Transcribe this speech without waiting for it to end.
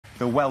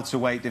the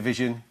welterweight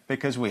division,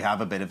 because we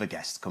have a bit of a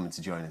guest coming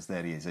to join us.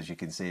 There he is, as you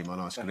can see him on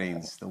our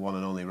screens, the one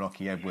and only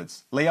Rocky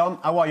Edwards. Leon,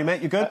 how are you,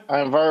 mate? You good?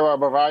 I'm very well,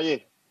 brother. How are you?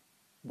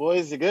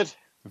 Boys, you good?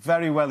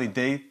 Very well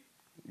indeed.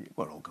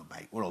 We're all good,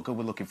 mate. We're all good.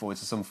 We're looking forward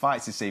to some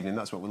fights this evening.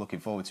 That's what we're looking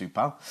forward to,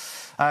 pal.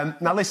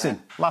 Now,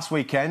 listen, last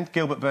weekend,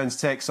 Gilbert Burns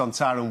takes on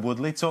Tyron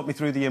Woodley. Talk me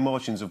through the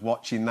emotions of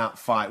watching that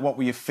fight. What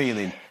were you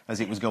feeling as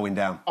it was going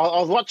down? I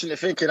was watching it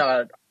thinking,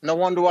 no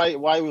wonder why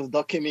he was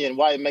ducking me and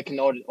why he making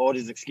all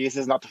these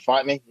excuses not to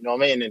fight me. You know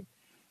what I mean? And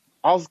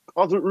I was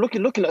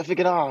looking at it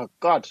thinking, oh,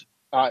 God,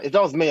 if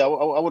that was me, I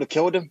would have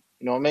killed him.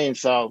 You know what I mean?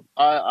 So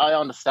I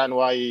understand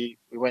why he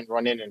went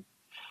running, and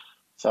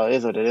so it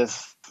is what it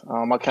is.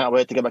 I can't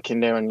wait to get back in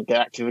there and get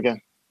active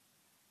again.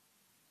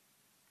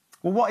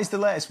 Well, what is the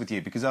latest with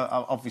you? Because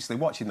obviously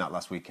watching that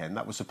last weekend,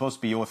 that was supposed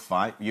to be your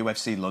fight,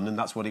 UFC London.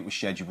 That's what it was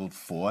scheduled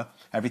for.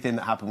 Everything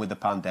that happened with the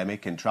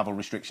pandemic and travel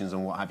restrictions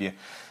and what have you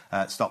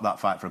stopped that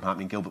fight from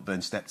happening. Gilbert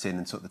Burns stepped in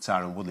and took the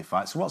Tyron Woodley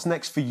fight. So what's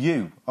next for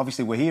you?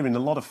 Obviously, we're hearing a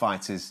lot of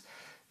fighters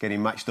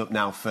getting matched up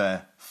now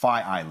for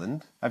Fight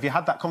Island. Have you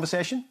had that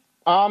conversation?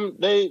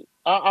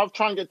 I'll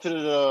try and get to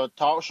the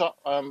title shot.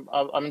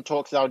 I'm in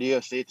talks now with the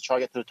UFC to try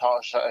and get to the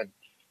title shot,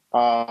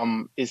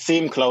 and it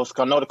seemed close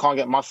because I know they can't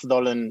get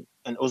Masvidal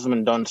and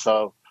Usman done.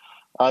 So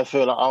I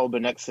feel like I'll be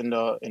next in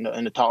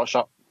the title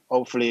shot.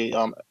 Hopefully,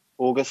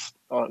 August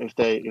if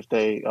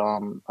they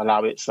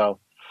allow it. So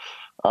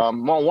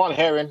one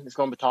hearing it's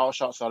going to be title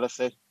shot. So let's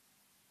see.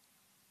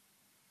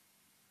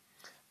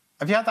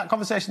 Have you had that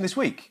conversation this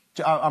week?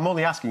 I'm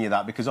only asking you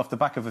that because off the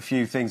back of a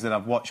few things that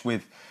I've watched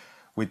with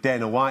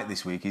Dana White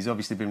this week, he's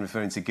obviously been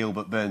referring to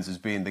Gilbert Burns as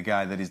being the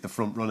guy that is the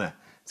front runner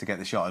to get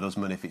the shot at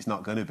Usman if it's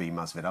not going to be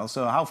Masvidal.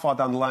 So how far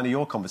down the line are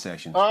your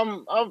conversations?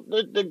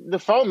 The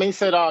phone me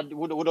said,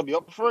 would I be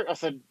up for it? I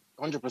said,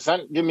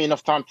 100%. Give me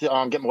enough time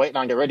to get my weight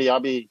down and get ready. I'll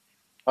be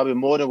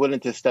more than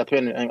willing to step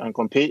in and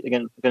compete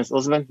against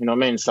Usman. You know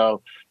what I mean?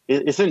 So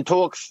it's in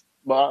talks,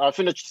 but I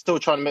think they're still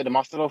trying to make the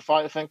Masvidal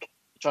fight. I think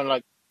trying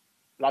to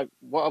like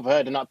what I've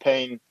heard, they're not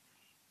paying. They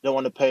don't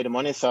want to pay the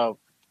money. So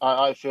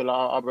I feel like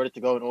I'm ready to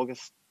go in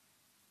August.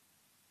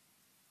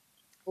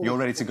 You're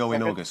ready to go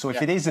in August. So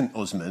if it isn't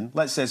Usman,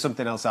 let's say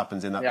something else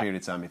happens in that period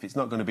of time. If it's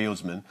not going to be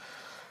Usman,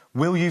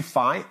 will you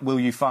fight?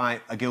 Will you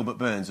fight a Gilbert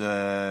Burns,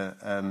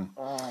 a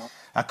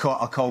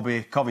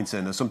Colby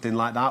Covington or something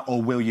like that? Or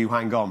will you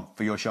hang on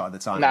for your shot at the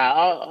time?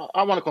 Nah,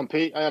 I want to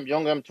compete. I am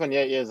young. I'm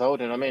 28 years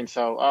old, you know what I mean?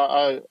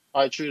 So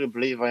I truly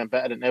believe I am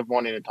better than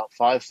everyone in the top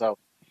 5. So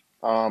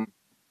I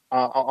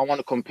want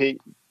to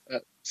compete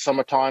at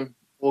summertime,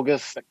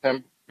 August,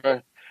 September.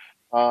 Go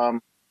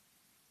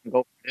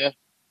from there.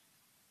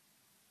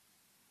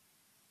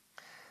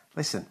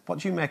 Listen, what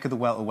do you make of the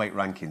welterweight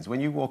rankings? When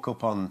you woke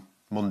up on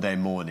Monday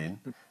morning,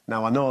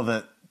 now I know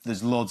that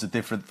there's loads of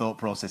different thought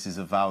processes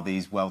of how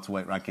these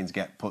welterweight rankings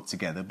get put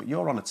together, but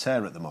you're on a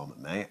tear at the moment,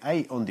 mate.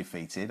 8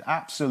 undefeated,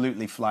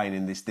 absolutely flying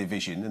in this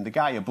division, and the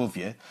guy above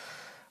you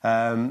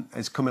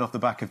is coming off the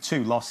back of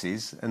 2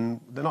 losses, and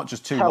they're not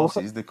just 2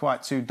 losses, they're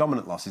quite 2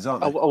 dominant losses,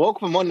 aren't they? I woke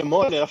up on Monday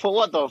morning, I thought,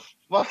 what the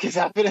fuck is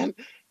happening?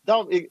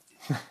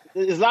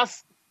 His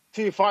last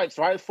 2 fights,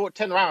 right? Fought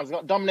 10 rounds,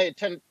 got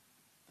dominated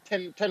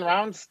 10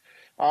 rounds,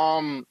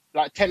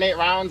 like 10-8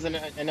 rounds and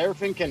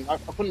everything. And I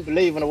couldn't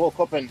believe when I woke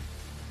up and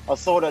I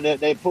saw that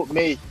they put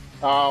me,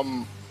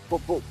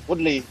 put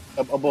Woodley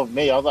above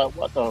me. I was like,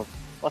 what the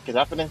fuck is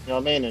happening? You know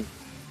what I mean? And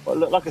but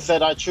like I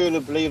said, I truly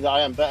believe that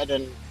I am better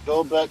than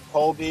Gilbert,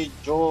 Colby,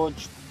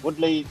 George,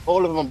 Woodley,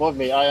 all of them above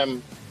me. I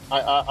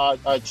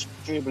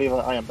truly believe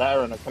I am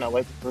better, and I cannot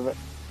wait to prove it.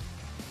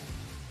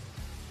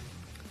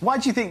 Why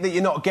do you think that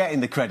you're not getting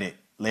the credit,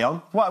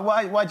 Leon?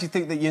 Why do you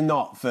think that you're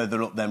not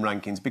further up them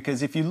rankings?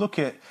 Because if you look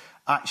at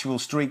actual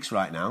streaks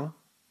right now,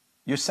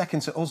 you're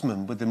second to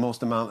Usman with the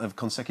most amount of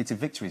consecutive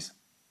victories.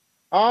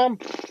 I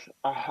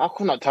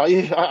could not tell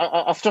you.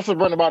 I just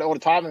run about it all the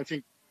time and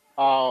think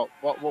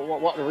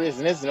what the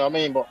reason is. You know what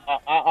I mean? But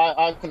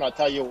I could not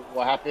tell you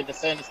what happened. They're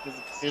saying it's because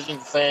of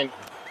decisions. They're saying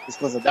it's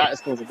because of that.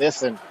 It's because of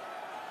this. And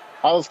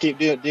I'll just keep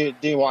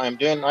doing what I'm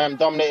doing. I am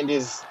dominating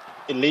these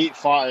elite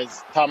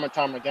fighters time and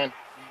time again.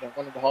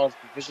 One of the hardest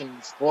divisions in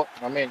the sport.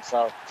 You know what I mean?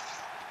 So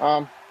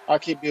I'll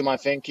keep doing my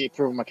thing, keep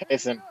proving my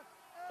case, and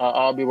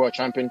I'll be world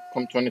champion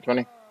come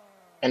 2020,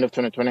 end of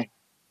 2020.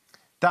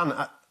 Dan,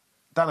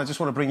 I just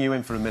want to bring you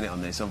in for a minute on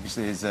this.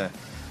 Obviously, as a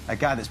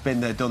guy that's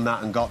been there, done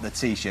that, and got the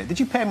T-shirt. Did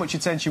you pay much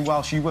attention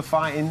whilst you were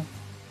fighting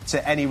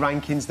to any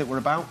rankings that were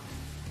about?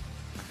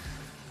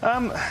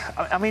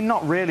 I mean,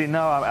 not really.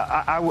 No,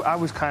 I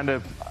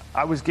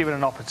was given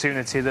an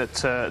opportunity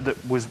that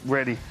was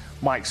really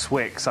Mike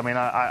Swick's. I mean,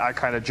 I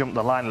kind of jumped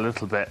the line a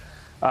little bit.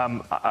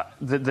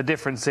 The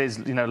difference is,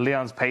 you know,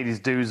 Leon's paid his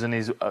dues and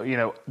he's,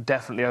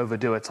 definitely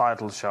overdue a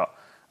title shot.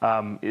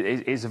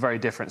 It's a very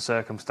different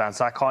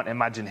circumstance. I can't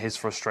imagine his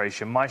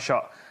frustration. My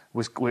shot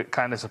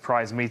kind of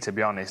surprised me, to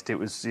be honest. It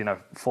was,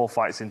 4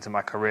 fights into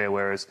my career,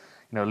 whereas,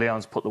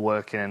 Leon's put the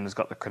work in and has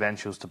got the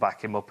credentials to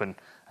back him up, and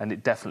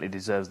it definitely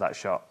deserves that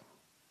shot.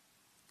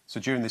 So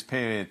during this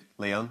period,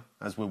 Leon,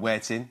 as we're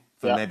waiting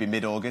for maybe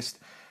mid-August,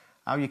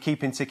 how are you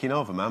keeping ticking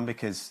over, man?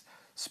 Because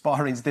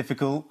sparring's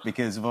difficult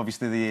because of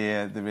obviously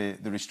the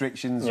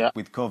restrictions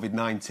with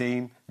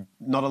COVID-19.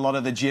 Not a lot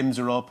of the gyms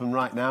are open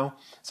right now.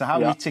 So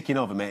how are you ticking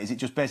over, mate? Is it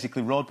just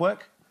basically road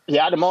work?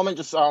 Yeah, at the moment,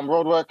 just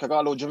road work. I got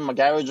a little gym in my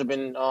garage. I've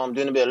been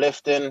doing a bit of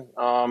lifting.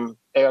 I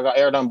got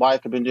air down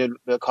bike. I've been doing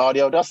a bit of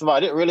cardio. That's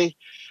about it, really.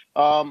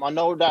 I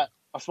know that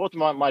I spoke to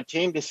my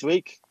team this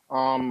week,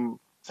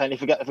 saying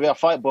if we get a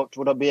fight booked,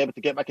 would I be able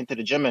to get back into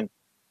the gym? And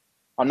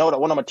I know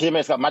that one of my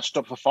teammates got matched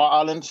up for Fight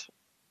Island,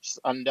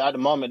 and at the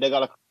moment they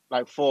got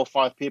like 4 or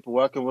 5 people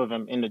working with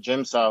him in the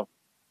gym. So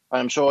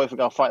I'm sure if we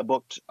got a fight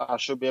booked, I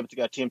should be able to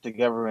get a team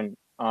together and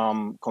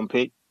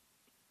compete.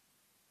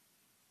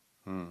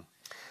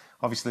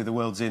 Obviously, the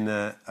world's in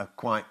a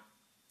quite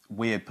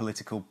weird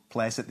political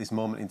place at this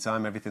moment in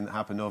time. Everything that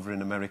happened over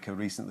in America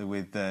recently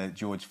with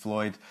George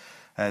Floyd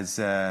has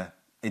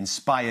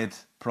inspired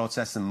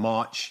protests and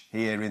march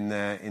here in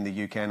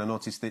the UK. And I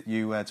noticed that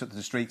you took to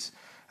the streets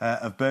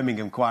of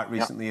Birmingham quite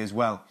recently as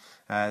well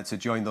to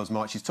join those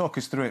marches. Talk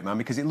us through it, man,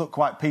 because it looked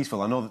quite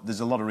peaceful. I know that there's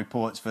a lot of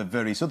reports for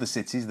various other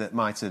cities that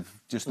might have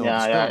just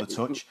overspilled a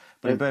touch,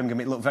 but in Birmingham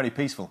it looked very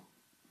peaceful.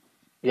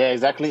 Yeah,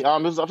 exactly. I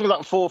think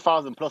like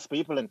 4,000 plus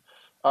people, and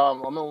I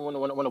remember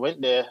when I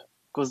went there,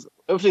 because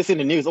obviously it's in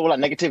the news, all like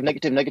negative,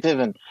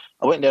 and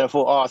I went there and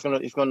thought,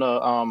 it's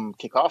gonna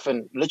kick off,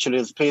 and literally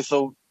it's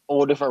peaceful,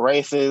 all different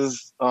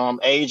races,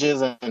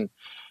 ages, and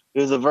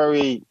it was a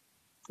very,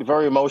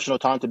 very emotional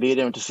time to be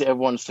there and to see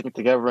everyone sticking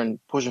together and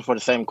pushing for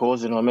the same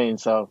cause. You know what I mean?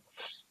 So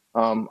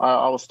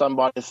I was stunned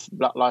by this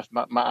Black Lives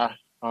Matter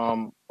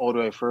all the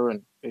way through,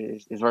 and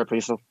it's very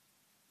peaceful.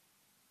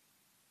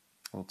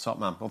 Well, top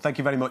man. Well, thank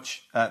you very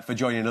much for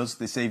joining us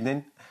this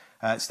evening.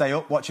 Stay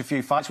up, watch a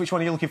few fights. Which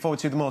one are you looking forward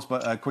to the most?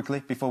 But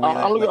quickly, before we...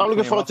 I'm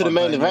looking forward to the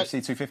main event.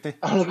 UFC 250?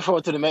 I'm looking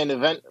forward to the main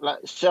event. Like,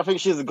 I think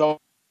she's the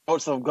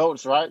goats of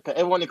goats, right? Because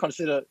everyone you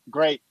consider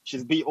great,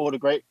 she's beat all the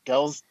great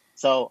girls.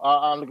 So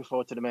I'm looking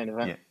forward to the main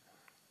event. Yeah.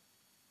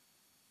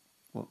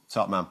 Well,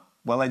 top man.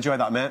 Well, enjoy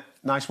that, mate.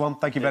 Nice one.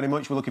 Thank you very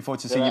much. We're looking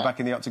forward to seeing you back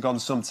in the octagon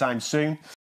sometime soon.